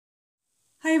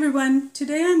everyone,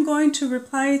 today I'm going to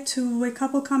reply to a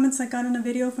couple comments I got in a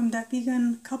video from that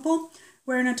vegan couple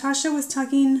where Natasha was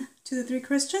talking to the 3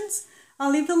 Christians.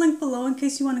 I'll leave the link below in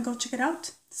case you want to go check it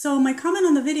out. So my comment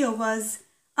on the video was,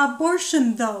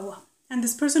 abortion though. And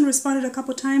this person responded a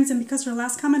couple times, and because her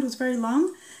last comment was very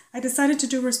long, I decided to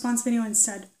do a response video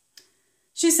instead.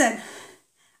 She said,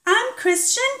 I'm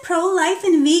Christian, pro-life,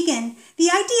 and vegan.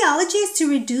 The ideology is to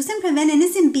reduce and prevent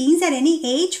innocent beings at any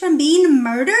age from being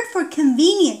murdered for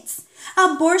convenience.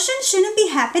 Abortion shouldn't be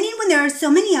happening when there are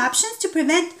so many options to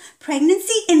prevent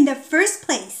pregnancy in the first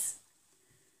place.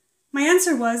 My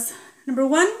answer was, number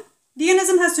 1,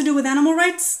 veganism has to do with animal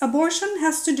rights. Abortion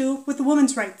has to do with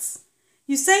women's rights.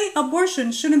 You say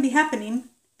abortion shouldn't be happening.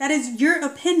 That is your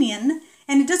opinion.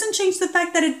 And it doesn't change the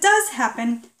fact that it does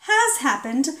happen, has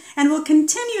happened, and will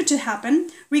continue to happen,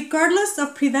 regardless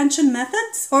of prevention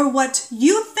methods or what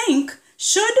you think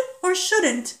should or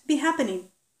shouldn't be happening.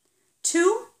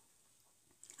 2,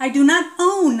 I do not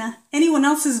own anyone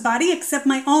else's body except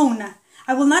my own.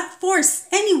 I will not force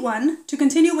anyone to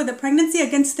continue with a pregnancy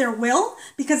against their will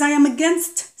because I am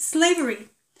against slavery.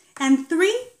 And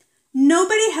 3,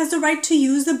 nobody has the right to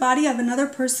use the body of another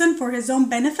person for his own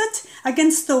benefit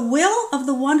against the will of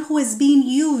the one who is being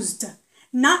used.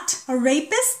 Not a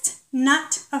rapist,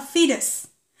 not a fetus.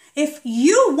 If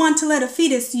you want to let a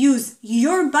fetus use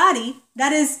your body,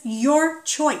 that is your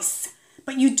choice.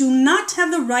 But you do not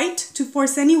have the right to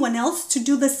force anyone else to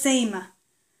do the same.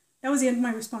 That was the end of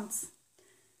my response.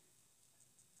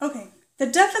 Okay. The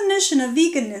definition of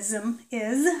veganism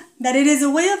is that it is a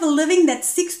way of living that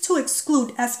seeks to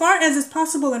exclude, as far as is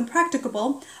possible and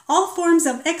practicable, all forms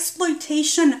of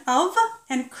exploitation of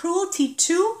and cruelty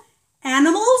to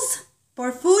animals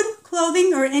for food,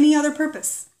 clothing, or any other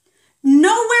purpose.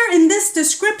 Nowhere in this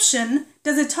description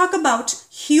does it talk about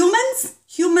humans,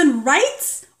 human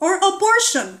rights, or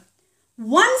abortion.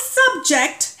 One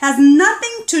subject has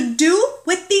nothing to do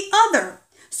with the other.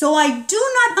 So I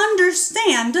do not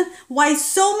understand why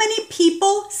so many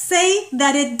people say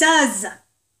that it does.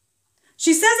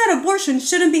 She says that abortion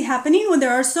shouldn't be happening when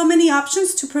there are so many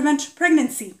options to prevent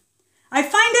pregnancy. I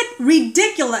find it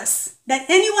ridiculous that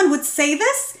anyone would say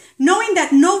this, knowing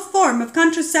that no form of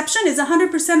contraception is 100%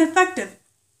 effective.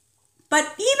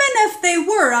 But even if they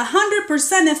were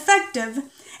 100% effective,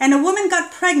 and a woman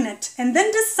got pregnant and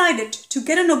then decided to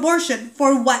get an abortion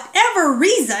for whatever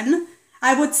reason,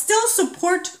 I would still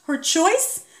support her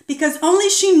choice because only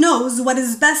she knows what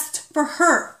is best for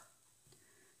her.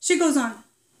 She goes on.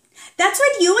 That's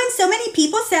what you and so many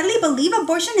people sadly believe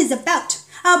abortion is about.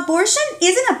 Abortion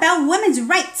isn't about women's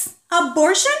rights.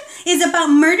 Abortion is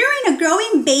about murdering a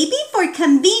growing baby for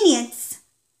convenience.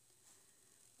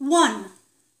 1.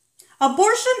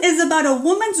 Abortion is about a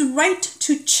woman's right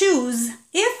to choose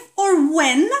if or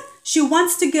when she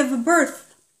wants to give birth.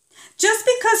 Just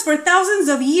because for thousands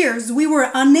of years we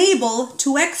were unable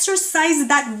to exercise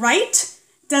that right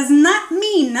does not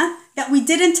mean that we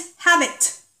didn't have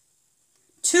it.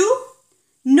 2,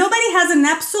 nobody has an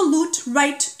absolute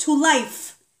right to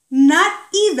life, not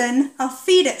even a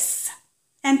fetus.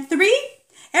 And 3,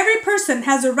 every person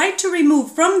has a right to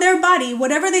remove from their body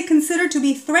whatever they consider to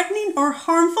be threatening or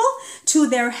harmful to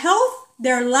their health,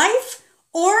 their life,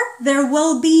 or their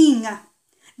well-being.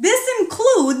 This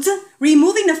includes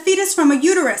removing a fetus from a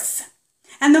uterus.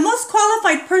 And the most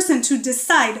qualified person to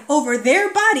decide over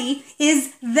their body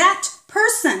is that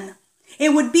person.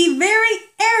 It would be very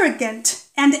arrogant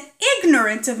and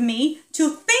ignorant of me to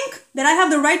think that I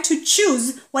have the right to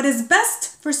choose what is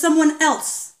best for someone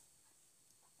else.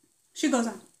 She goes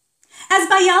on. As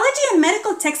biology and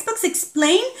medical textbooks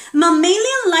explain,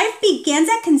 mammalian life begins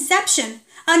at conception.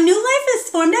 A new life is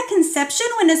formed at conception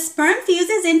when a sperm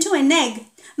fuses into an egg.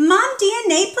 Mom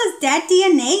DNA plus dad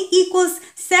DNA equals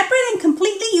separate and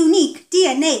completely unique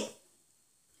DNA.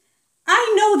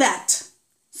 I know that.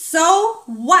 So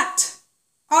what?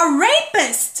 A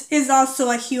rapist is also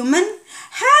a human,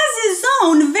 has his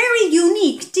own very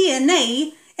unique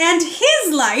DNA, and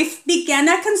his life began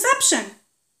at conception.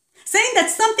 Saying that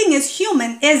something is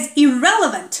human is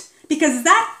irrelevant because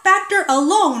that factor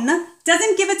alone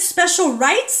doesn't give it special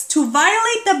rights to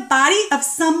violate the body of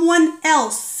someone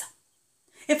else.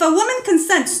 If a woman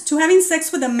consents to having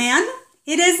sex with a man,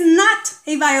 it is not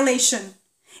a violation.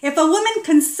 If a woman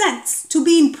consents to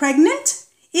being pregnant,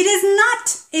 it is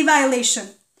not a violation.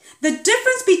 The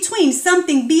difference between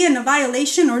something being a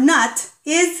violation or not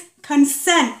is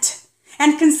consent.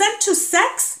 And consent to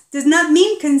sex does not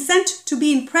mean consent to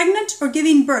being pregnant or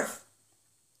giving birth.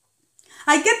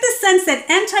 I get the sense that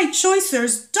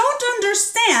anti-choicers don't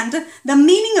understand the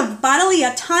meaning of bodily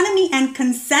autonomy and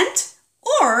consent,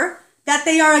 or that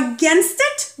they are against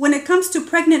it when it comes to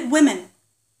pregnant women.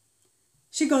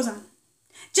 She goes on.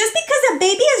 Just because a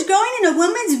baby is growing in a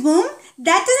woman's womb,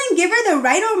 that doesn't give her the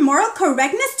right or moral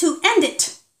correctness to end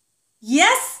it.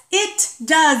 Yes, it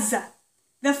does.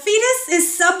 The fetus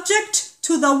is subject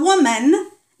to the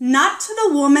woman, not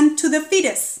the woman to the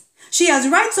fetus. She has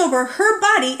rights over her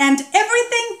body and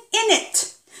everything in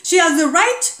it. She has the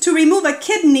right to remove a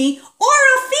kidney or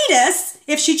a fetus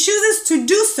if she chooses to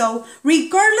do so,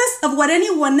 regardless of what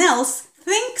anyone else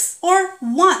thinks or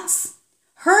wants.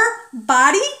 Her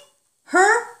body,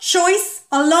 her choice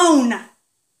alone.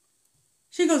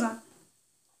 She goes on.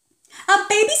 A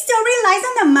baby still relies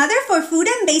on the mother for food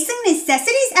and basic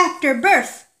necessities after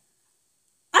birth.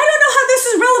 I don't know how this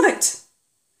is relevant.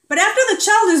 But after the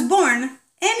child is born,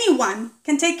 anyone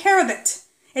can take care of it.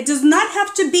 It does not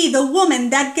have to be the woman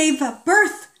that gave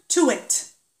birth to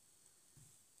it.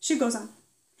 She goes on.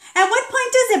 At what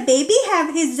point does a baby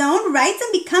have his own rights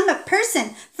and become a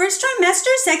person? First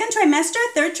trimester, second trimester,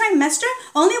 third trimester,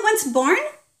 only once born?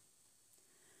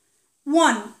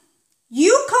 1.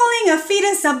 You calling a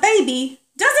fetus a baby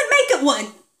doesn't make it one.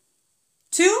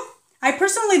 2. I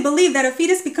personally believe that a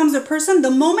fetus becomes a person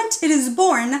the moment it is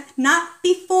born, not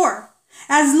before.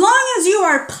 As long as you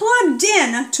are plugged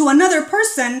in to another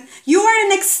person, you are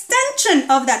an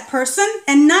extension of that person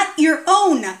and not your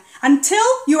own until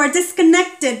you are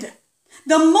disconnected.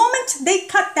 The moment they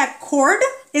cut that cord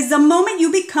is the moment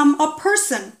you become a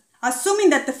person,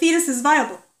 assuming that the fetus is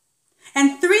viable.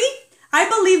 And 3, I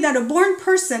believe that a born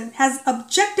person has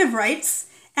objective rights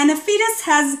and a fetus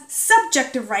has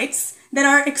subjective rights that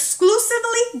are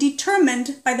exclusively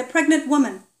determined by the pregnant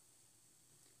woman.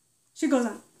 She goes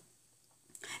on.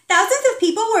 Thousands of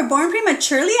people were born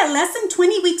prematurely at less than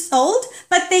 20 weeks old,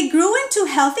 but they grew into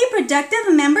healthy,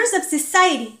 productive members of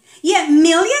society. Yet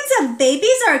millions of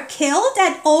babies are killed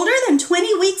at older than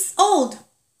 20 weeks old.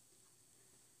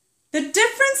 The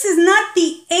difference is not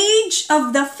the age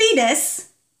of the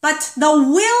fetus, but the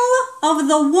will of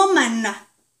the woman.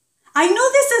 I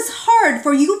know this is hard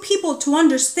for you people to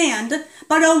understand,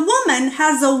 but a woman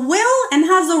has a will and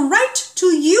has a right to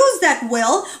use that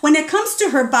will when it comes to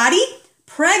her body,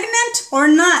 pregnant or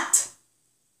not.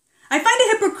 I find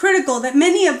it hypocritical that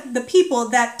many of the people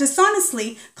that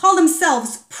dishonestly call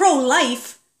themselves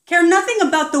pro-life care nothing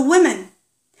about the women.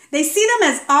 They see them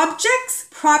as objects,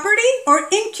 property, or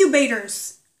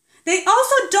incubators. They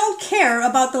also don't care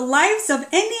about the lives of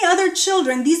any other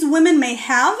children these women may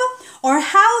have or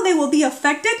how they will be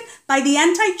affected by the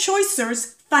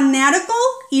anti-choicers' fanatical,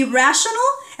 irrational,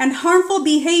 and harmful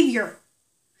behavior.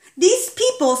 These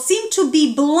people seem to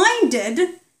be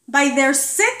blinded by their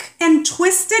sick and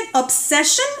twisted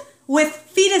obsession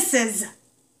with fetuses.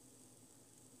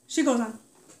 She goes on.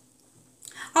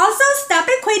 Also, stop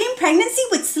equating pregnancy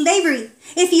with slavery.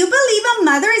 If you believe a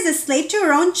mother is a slave to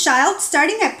her own child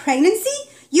starting at pregnancy,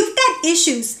 you've got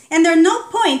issues, and there's no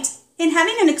point in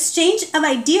having an exchange of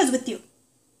ideas with you.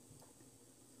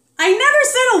 I never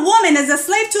said a woman is a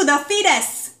slave to the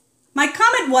fetus. My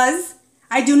comment was,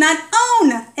 I do not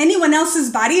own anyone else's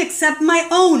body except my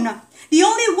own. The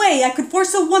only way I could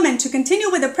force a woman to continue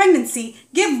with a pregnancy,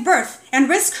 give birth, and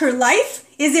risk her life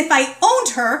is if I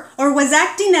owned her or was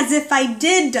acting as if I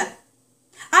did.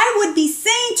 I would be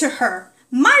saying to her,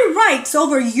 my rights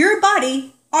over your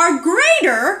body are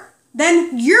greater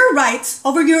than your rights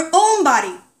over your own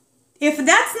body. If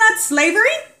that's not slavery,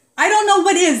 I don't know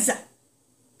what is.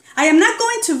 I am not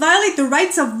going to violate the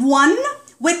rights of one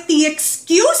with the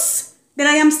excuse that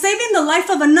I am saving the life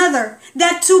of another,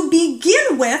 that to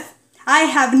begin with, I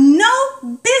have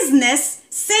no business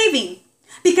saving.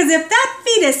 Because if that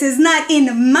fetus is not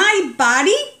in my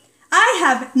body, I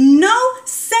have no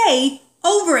say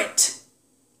over it.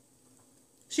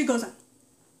 She goes on.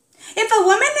 If a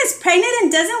woman is pregnant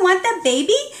and doesn't want the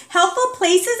baby, helpful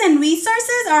places and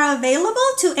resources are available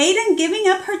to aid in giving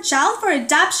up her child for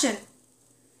adoption.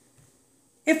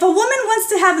 If a woman wants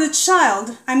to have the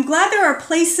child, I'm glad there are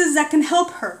places that can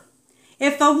help her.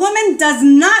 If a woman does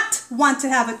not want to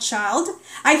have a child,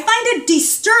 I find it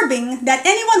disturbing that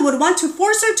anyone would want to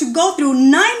force her to go through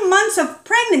 9 months of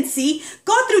pregnancy,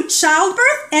 go through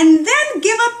childbirth, and then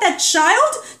give up that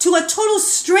child to a total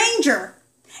stranger.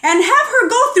 And have her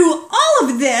go through all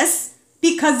of this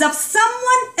because of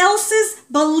someone else's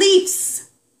beliefs.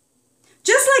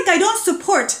 Just like I don't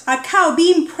support a cow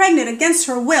being pregnant against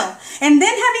her will and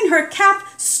then having her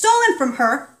calf stolen from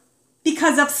her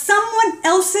because of someone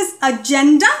else's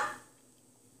agenda,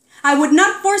 I would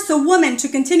not force a woman to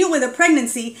continue with a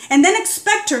pregnancy and then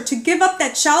expect her to give up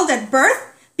that child at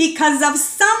birth because of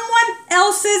someone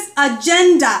else's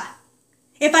agenda.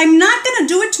 If I'm not going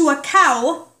to do it to a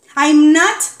cow, I'm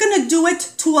not gonna do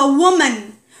it to a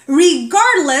woman,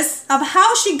 regardless of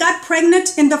how she got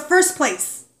pregnant in the first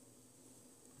place.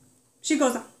 She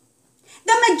goes on.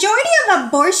 The majority of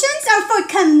abortions are for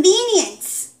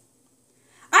convenience.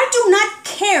 I do not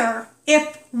care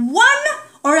if 1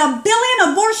 or a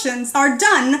billion abortions are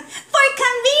done for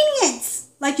convenience.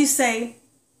 Like you say.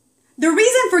 The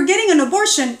reason for getting an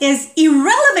abortion is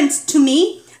irrelevant to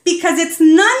me because it's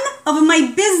none of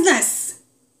my business.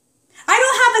 I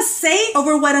don't have a say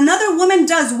over what another woman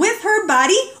does with her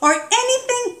body or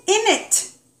anything in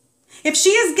it. If she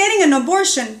is getting an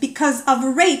abortion because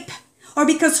of rape, or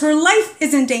because her life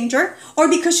is in danger, or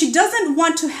because she doesn't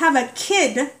want to have a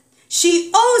kid,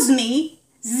 she owes me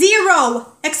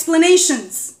 0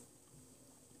 explanations.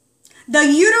 The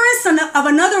uterus of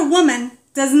another woman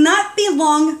does not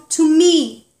belong to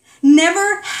me.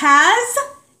 Never has,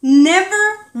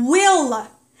 never will.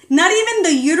 Not even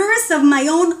the uterus of my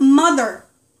own mother.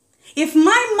 If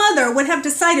my mother would have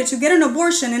decided to get an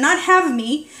abortion and not have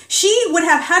me, she would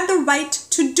have had the right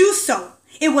to do so.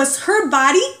 It was her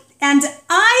body, and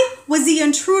I was the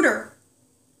intruder.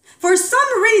 For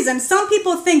some reason, some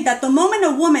people think that the moment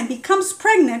a woman becomes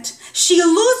pregnant, she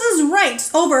loses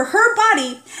rights over her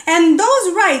body, and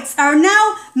those rights are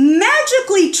now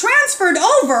magically transferred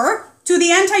over to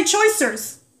the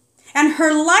anti-choicers. And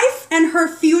her life and her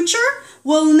future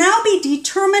will now be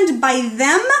determined by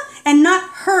them and not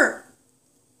her.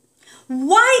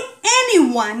 Why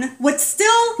anyone would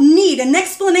still need an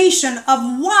explanation of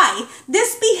why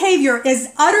this behavior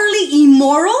is utterly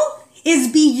immoral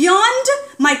is beyond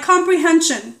my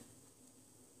comprehension.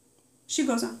 She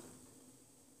goes on.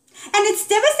 And it's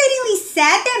devastatingly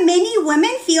sad that many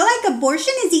women feel like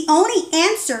abortion is the only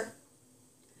answer.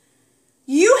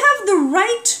 You have the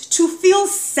right to feel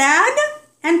sad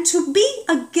and to be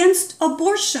against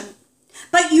abortion.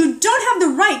 But you don't have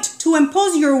the right to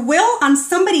impose your will on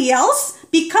somebody else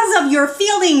because of your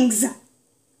feelings.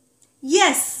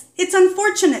 Yes, it's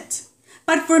unfortunate.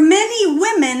 But for many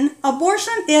women,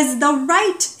 abortion is the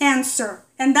right answer.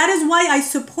 And that is why I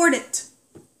support it.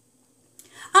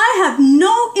 I have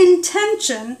no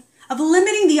intention of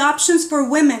limiting the options for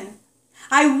women.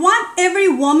 I want every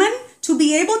woman to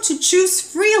be able to choose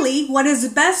freely what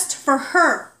is best for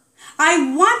her.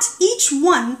 I want each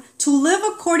one to live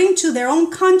according to their own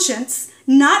conscience,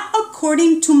 not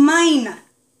according to mine.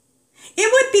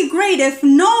 It would be great if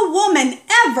no woman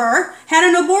ever had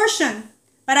an abortion,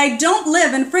 but I don't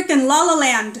live in frickin' La La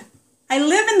Land. I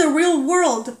live in the real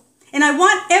world, and I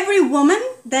want every woman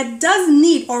that does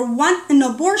need or want an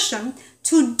abortion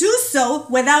to do so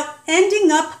without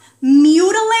ending up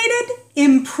mutilated,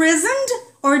 imprisoned,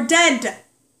 or dead.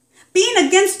 Being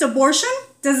against abortion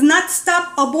does not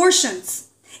stop abortions.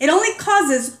 It only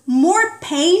causes more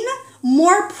pain,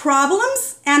 more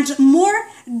problems, and more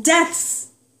deaths.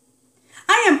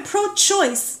 I am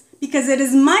pro-choice because it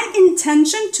is my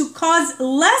intention to cause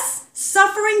less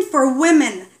suffering for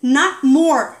women, not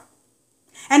more.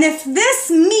 And if this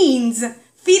means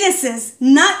fetuses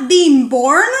not being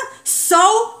born,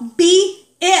 so be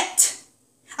it.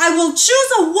 I will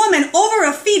choose a woman over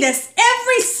a fetus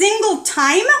every single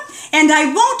time, and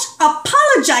I won't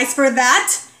apologize for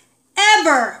that,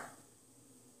 ever.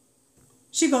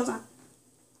 She goes on.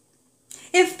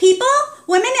 If people,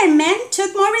 women and men,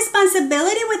 took more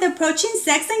responsibility with approaching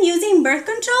sex and using birth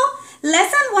control,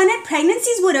 less unwanted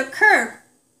pregnancies would occur.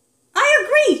 I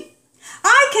agree.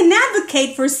 I can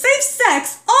advocate for safe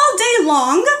sex all day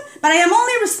long, but I am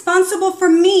only responsible for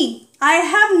me. I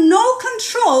have no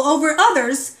control over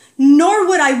others, nor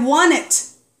would I want it.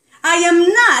 I am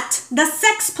not the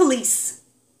sex police.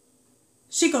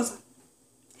 She goes on.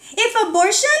 If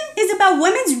abortion is about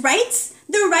women's rights,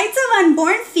 the rights of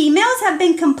unborn females have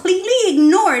been completely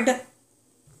ignored.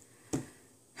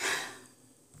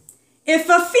 If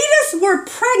a fetus were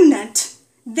pregnant,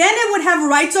 then it would have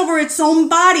rights over its own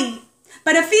body.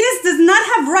 But a fetus does not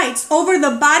have rights over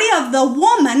the body of the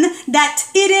woman that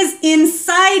it is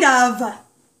inside of.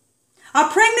 A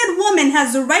pregnant woman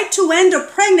has the right to end a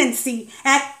pregnancy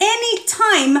at any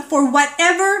time for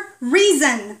whatever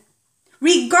reason,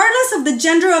 regardless of the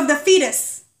gender of the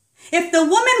fetus. If the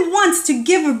woman wants to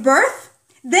give birth,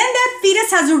 then that fetus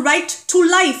has a right to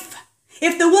life.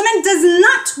 If the woman does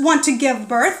not want to give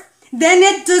birth, then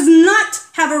it does not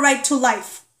have a right to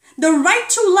life. The right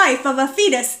to life of a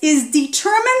fetus is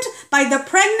determined by the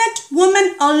pregnant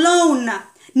woman alone,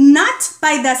 not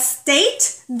by the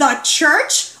state, the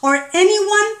church, or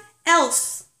anyone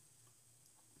else.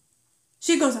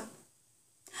 She goes on.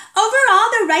 Overall,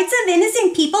 the rights of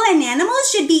innocent people and animals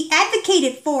should be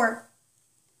advocated for.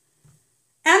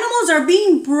 Animals are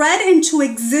being bred into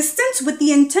existence with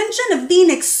the intention of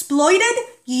being exploited,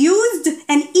 used,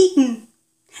 and eaten.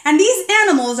 And these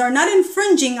animals are not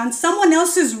infringing on someone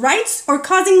else's rights or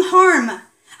causing harm.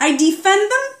 I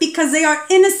defend them because they are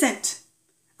innocent.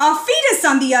 A fetus,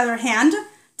 on the other hand,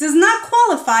 does not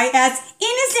qualify as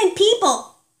innocent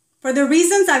people for the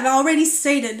reasons I've already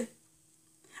stated.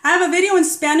 I have a video in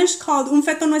Spanish called Un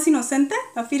feto no es inocente,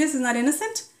 a fetus is not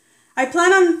innocent. I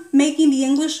plan on making the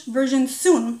English version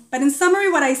soon, but in summary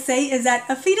what I say is that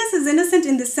a fetus is innocent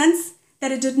in the sense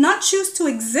that it did not choose to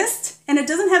exist and it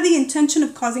doesn't have the intention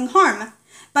of causing harm.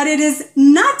 But it is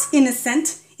not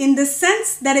innocent in the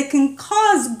sense that it can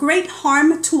cause great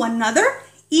harm to another,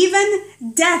 even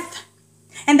death.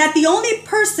 And that the only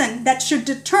person that should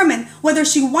determine whether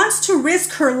she wants to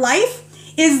risk her life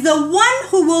is the one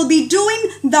who will be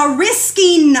doing the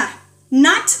risking,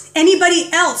 not anybody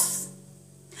else.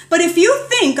 But if you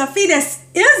think a fetus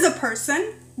is a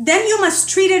person, then you must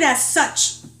treat it as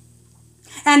such.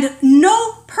 And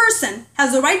no person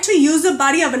has the right to use the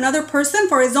body of another person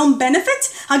for his own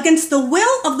benefit against the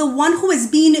will of the one who is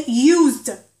being used.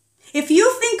 If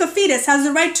you think a fetus has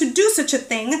the right to do such a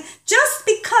thing just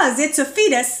because it's a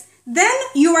fetus, then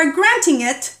you are granting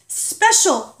it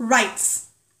special rights.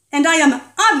 And I am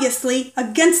obviously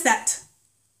against that.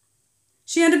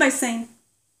 She ended by saying,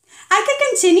 I could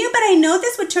continue, but I know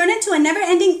this would turn into a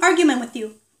never-ending argument with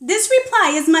you. This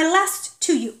reply is my last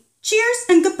to you. Cheers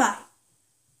and goodbye.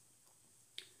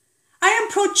 I am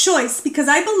pro-choice because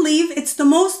I believe it's the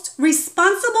most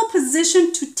responsible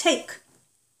position to take.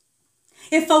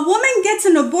 If a woman gets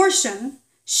an abortion,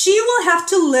 she will have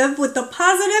to live with the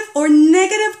positive or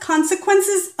negative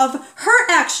consequences of her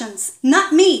actions,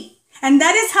 not me. And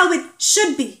that is how it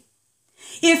should be.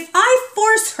 If I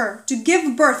force her to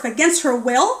give birth against her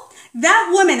will,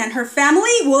 that woman and her family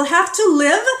will have to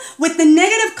live with the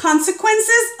negative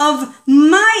consequences of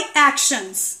my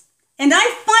actions. And I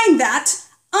find that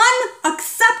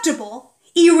unacceptable,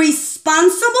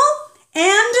 irresponsible,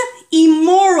 and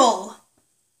immoral.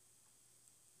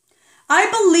 I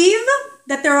believe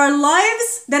that there are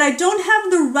lives that I don't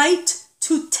have the right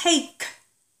to take.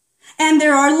 And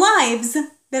there are lives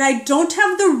that I don't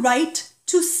have the right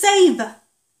to save.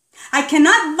 I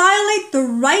cannot violate the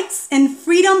rights and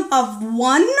freedom of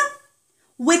one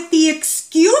with the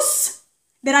excuse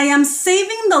that I am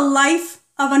saving the life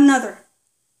of another.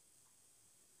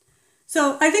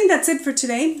 So I think that's it for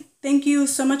today. Thank you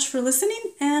so much for listening,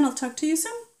 and I'll talk to you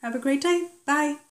soon. Have a great day. Bye.